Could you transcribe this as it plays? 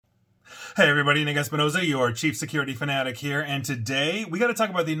Hey everybody, Nick Espinosa, your Chief Security Fanatic here, and today we got to talk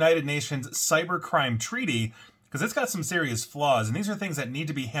about the United Nations Cybercrime Treaty, because it's got some serious flaws, and these are things that need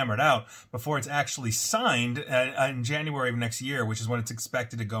to be hammered out before it's actually signed in January of next year, which is when it's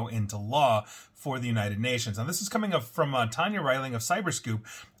expected to go into law for the United Nations. Now, this is coming up from Tanya Reiling of Cyberscoop,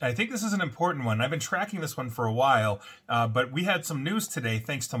 and I think this is an important one. I've been tracking this one for a while, but we had some news today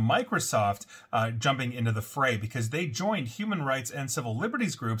thanks to Microsoft jumping into the fray, because they joined human rights and civil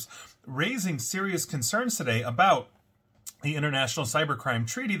liberties groups raising serious concerns today about the International Cybercrime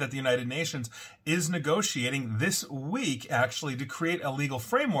Treaty that the United Nations is negotiating this week, actually, to create a legal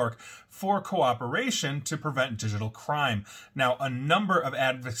framework for cooperation to prevent digital crime. Now, a number of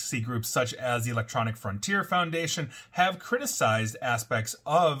advocacy groups, such as the Electronic Frontier Foundation, have criticized aspects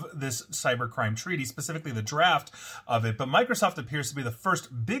of this cybercrime treaty, specifically the draft of it. But Microsoft appears to be the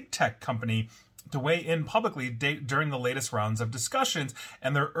first big tech company to weigh in publicly during the latest rounds of discussions,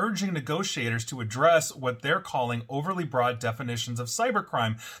 and they're urging negotiators to address what they're calling overly broad definitions of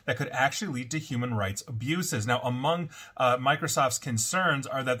cybercrime that could actually lead to human rights abuses. Now, among Microsoft's concerns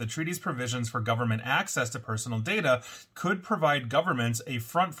are that the treaty's provisions for government access to personal data could provide governments a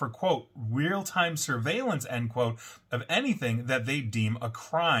front for, quote, real-time surveillance, end quote, of anything that they deem a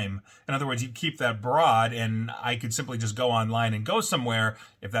crime. In other words, you keep that broad, and I could simply just go online and go somewhere.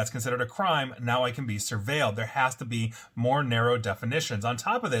 If that's considered a crime, now I can be surveilled. There has to be more narrow definitions. On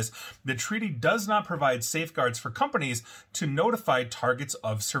top of this, the treaty does not provide safeguards for companies to notify targets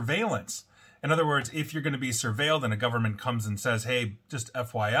of surveillance. In other words, if you're going to be surveilled and a government comes and says, hey, just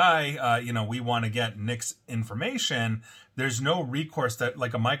FYI, we want to get Nick's information, there's no recourse that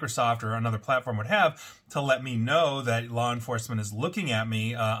like a Microsoft or another platform would have to let me know that law enforcement is looking at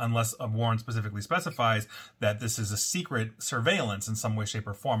me unless a warrant specifically specifies that this is a secret surveillance in some way, shape,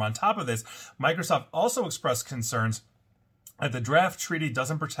 or form. On top of this, Microsoft also expressed concerns that the draft treaty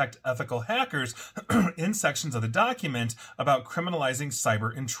doesn't protect ethical hackers in sections of the document about criminalizing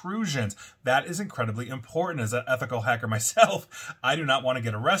cyber intrusions. That is incredibly important. As an ethical hacker myself, I do not want to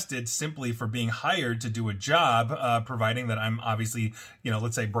get arrested simply for being hired to do a job, providing that I'm obviously,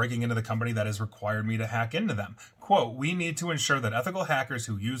 let's say breaking into the company that has required me to hack into them. Quote, we need to ensure that ethical hackers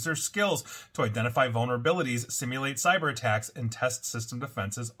who use their skills to identify vulnerabilities, simulate cyber attacks, and test system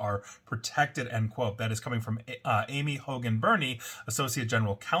defenses are protected, end quote. That is coming from Amy Hogan Burney, Associate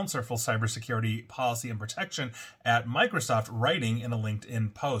General Counsel for Cybersecurity Policy and Protection at Microsoft, writing in a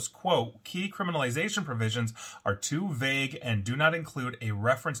LinkedIn post. Quote, key criminalization provisions are too vague and do not include a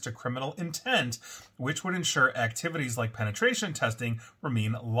reference to criminal intent, which would ensure activities like penetration testing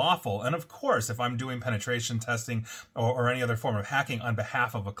remain lawful. And of course, if I'm doing penetration testing or any other form of hacking on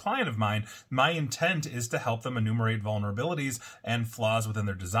behalf of a client of mine, my intent is to help them enumerate vulnerabilities and flaws within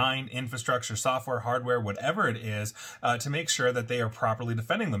their design, infrastructure, software, hardware, whatever it is, to make sure that they are properly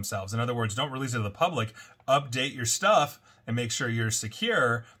defending themselves. In other words, don't release it to the public, update your stuff and make sure you're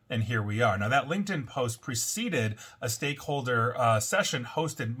secure. And here we are. Now, that LinkedIn post preceded a stakeholder session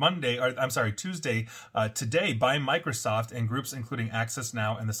hosted Tuesday, today by Microsoft and groups including Access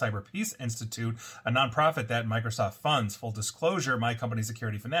Now and the Cyber Peace Institute, a nonprofit that Microsoft funds. Full disclosure, my company,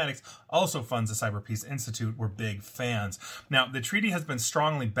 Security Fanatics, also funds the Cyber Peace Institute. We're big fans. Now, the treaty has been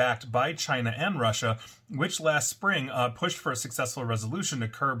strongly backed by China and Russia, which last spring pushed for a successful resolution to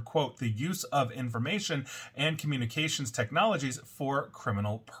curb, quote, the use of information and communications technologies for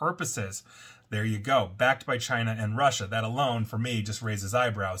criminal purposes. There you go. Backed by China and Russia. That alone, for me, just raises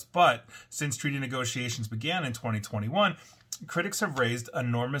eyebrows. But since treaty negotiations began in 2021, critics have raised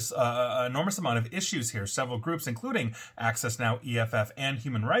enormous amount of issues here. Several groups, including Access Now, EFF, and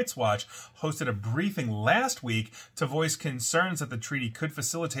Human Rights Watch, hosted a briefing last week to voice concerns that the treaty could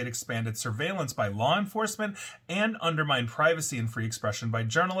facilitate expanded surveillance by law enforcement and undermine privacy and free expression by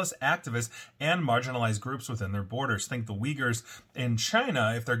journalists, activists, and marginalized groups within their borders. Think the Uyghurs in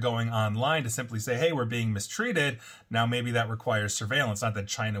China, if they're going online to simply say, hey, we're being mistreated, now maybe that requires surveillance. Not that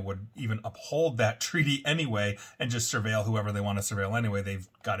China would even uphold that treaty anyway and just surveil whoever they want to surveil anyway. They've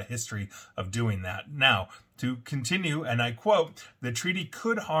got a history of doing that. Now, to continue, and I quote, the treaty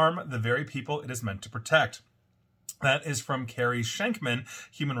could harm the very people it is meant to protect. That is from Carrie Schenkman,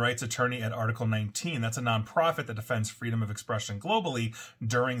 human rights attorney at Article 19. That's a nonprofit that defends freedom of expression globally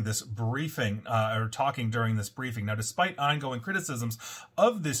during this briefing, talking during this briefing. Now, despite ongoing criticisms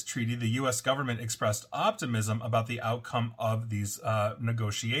of this treaty, the U.S. government expressed optimism about the outcome of these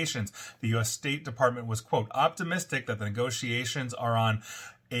negotiations. The U.S. State Department was, quote, optimistic that the negotiations are on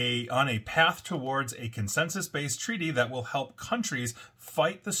a path towards a consensus-based treaty that will help countries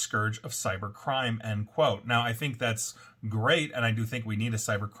fight the scourge of cybercrime, end quote. Now, I think that's great, and I do think we need a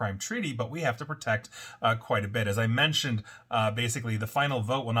cybercrime treaty, but we have to protect quite a bit. As I mentioned, basically the final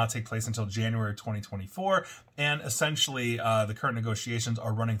vote will not take place until January 2024, and essentially the current negotiations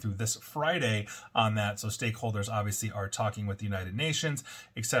are running through this Friday on that, so stakeholders obviously are talking with the United Nations,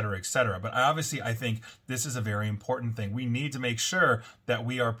 et cetera, et cetera. But obviously I think this is a very important thing. We need to make sure that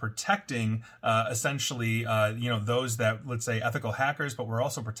we are protecting essentially those that, let's say, ethical hackers, but we're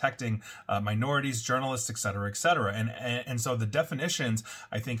also protecting minorities, journalists, et cetera, et cetera. And so the definitions,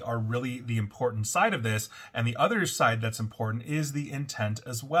 I think, are really the important side of this. And the other side that's important is the intent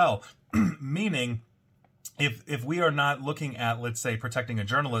as well. Meaning, if we are not looking at, let's say, protecting a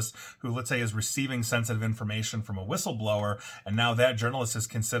journalist who, let's say, is receiving sensitive information from a whistleblower, and now that journalist is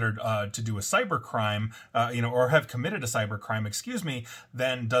considered to do a cybercrime, or have committed a cybercrime,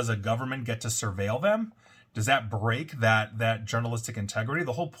 then does a government get to surveil them? Does that break that journalistic integrity?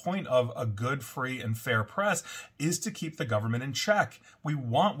 The whole point of a good, free, and fair press is to keep the government in check. We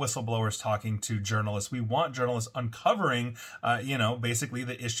want whistleblowers talking to journalists. We want journalists uncovering, basically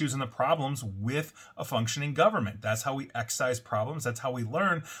the issues and the problems with a functioning government. That's how we excise problems. That's how we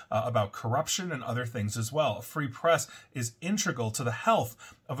learn about corruption and other things as well. A free press is integral to the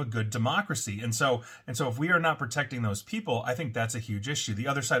health of a good democracy. And so if we are not protecting those people, I think that's a huge issue. The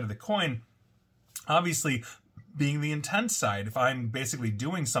other side of the coin, obviously, being the intent side. If I'm basically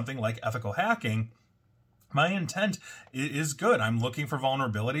doing something like ethical hacking, my intent is good. I'm looking for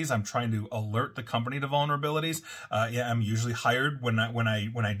vulnerabilities. I'm trying to alert the company to vulnerabilities. I'm usually hired when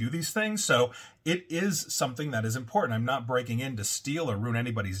I do these things. So it is something that is important. I'm not breaking in to steal or ruin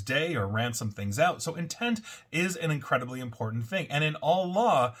anybody's day or ransom things out. So intent is an incredibly important thing. And in all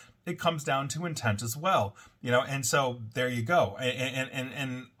law, it comes down to intent as well, and so there you go.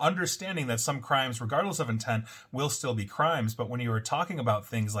 And understanding that some crimes, regardless of intent, will still be crimes. But when you are talking about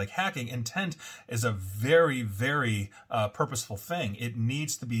things like hacking, intent is a very, very purposeful thing. It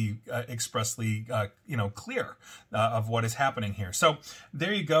needs to be expressly, clear of what is happening here. So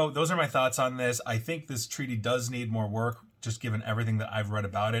there you go. Those are my thoughts on this. I think this treaty does need more work, just given everything that I've read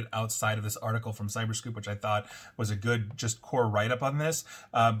about it outside of this article from Cyberscoop, which I thought was a good, just core write-up on this.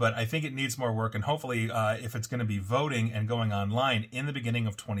 But I think it needs more work, and hopefully if it's going to be voting and going online in the beginning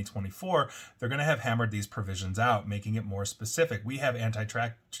of 2024, they're going to have hammered these provisions out, making it more specific. We have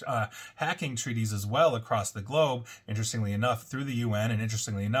anti-hacking treaties as well across the globe, interestingly enough, through the UN, and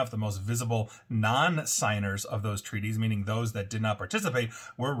interestingly enough, the most visible non-signers of those treaties, meaning those that did not participate,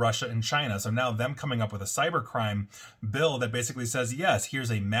 were Russia and China. So now them coming up with a cybercrime bill that basically says, yes, here's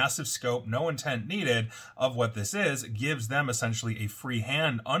a massive scope, no intent needed of what this is, gives them essentially a free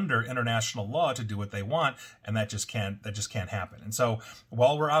hand under international law to do what they want, and that just can't happen. And so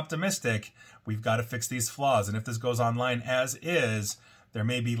while we're optimistic, we've got to fix these flaws. And if this goes online as is, there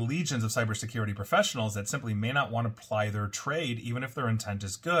may be legions of cybersecurity professionals that simply may not want to ply their trade, even if their intent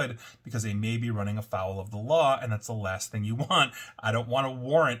is good, because they may be running afoul of the law, and that's the last thing you want. I don't want a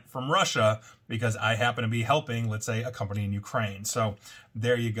warrant from Russia because I happen to be helping, let's say, a company in Ukraine. So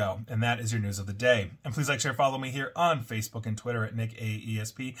there you go. And that is your news of the day. And please like, share, follow me here on Facebook and Twitter at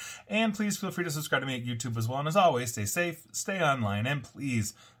NickAESP. And please feel free to subscribe to me at YouTube as well. And as always, stay safe, stay online, and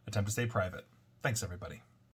please attempt to stay private. Thanks, everybody.